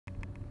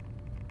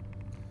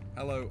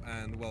Hello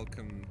and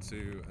welcome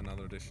to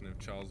another edition of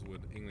Charles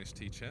Wood English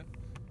Teacher,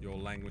 your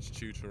language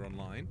tutor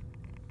online.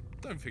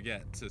 Don't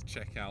forget to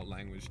check out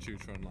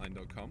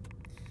languagetutoronline.com.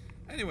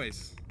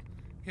 Anyways,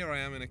 here I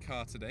am in a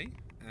car today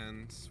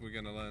and we're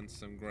going to learn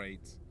some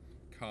great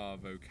car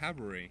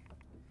vocabulary.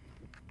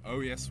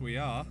 Oh yes we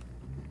are.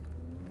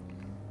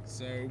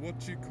 So what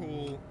do you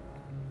call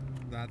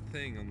that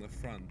thing on the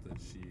front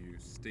that you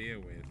steer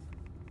with?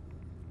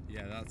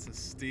 Yeah, that's a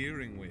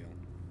steering wheel.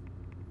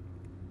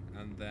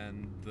 And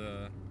then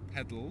the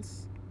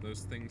pedals,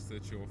 those things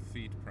that your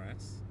feet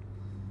press,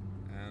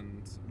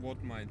 and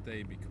what might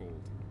they be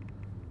called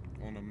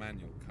on a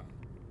manual car?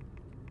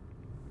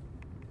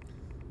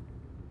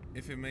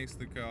 If it makes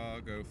the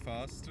car go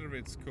faster,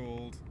 it's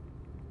called,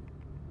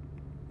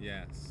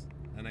 yes,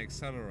 an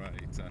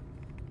accelerator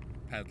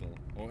pedal,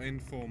 or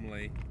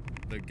informally,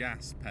 the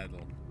gas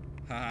pedal.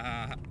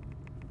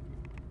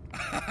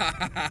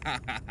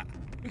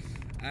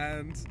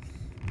 And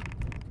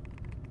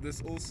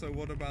there's also,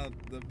 what about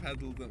the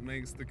pedal that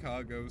makes the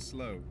car go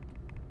slow?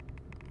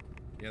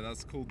 Yeah,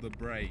 that's called the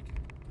brake.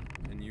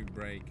 And you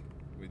brake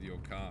with your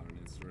car and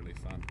it's really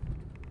fun.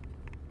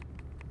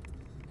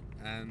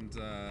 And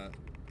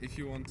if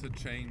you want to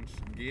change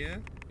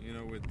gear, you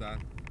know, with that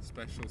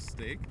special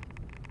stick,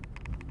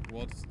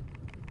 what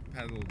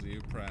pedal do you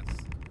press?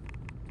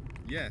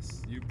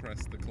 Yes, you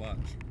press the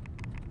clutch.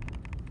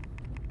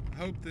 I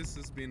hope this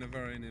has been a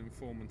very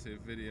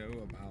informative video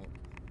about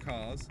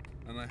cars,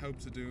 and I hope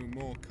to do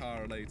more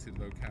car-related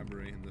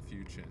vocabulary in the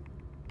future.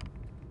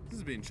 This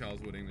has been Charles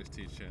Wood English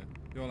Teacher,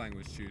 your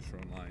language tutor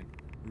online,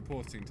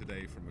 reporting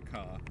today from a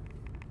car.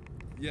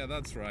 Yeah,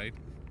 that's right.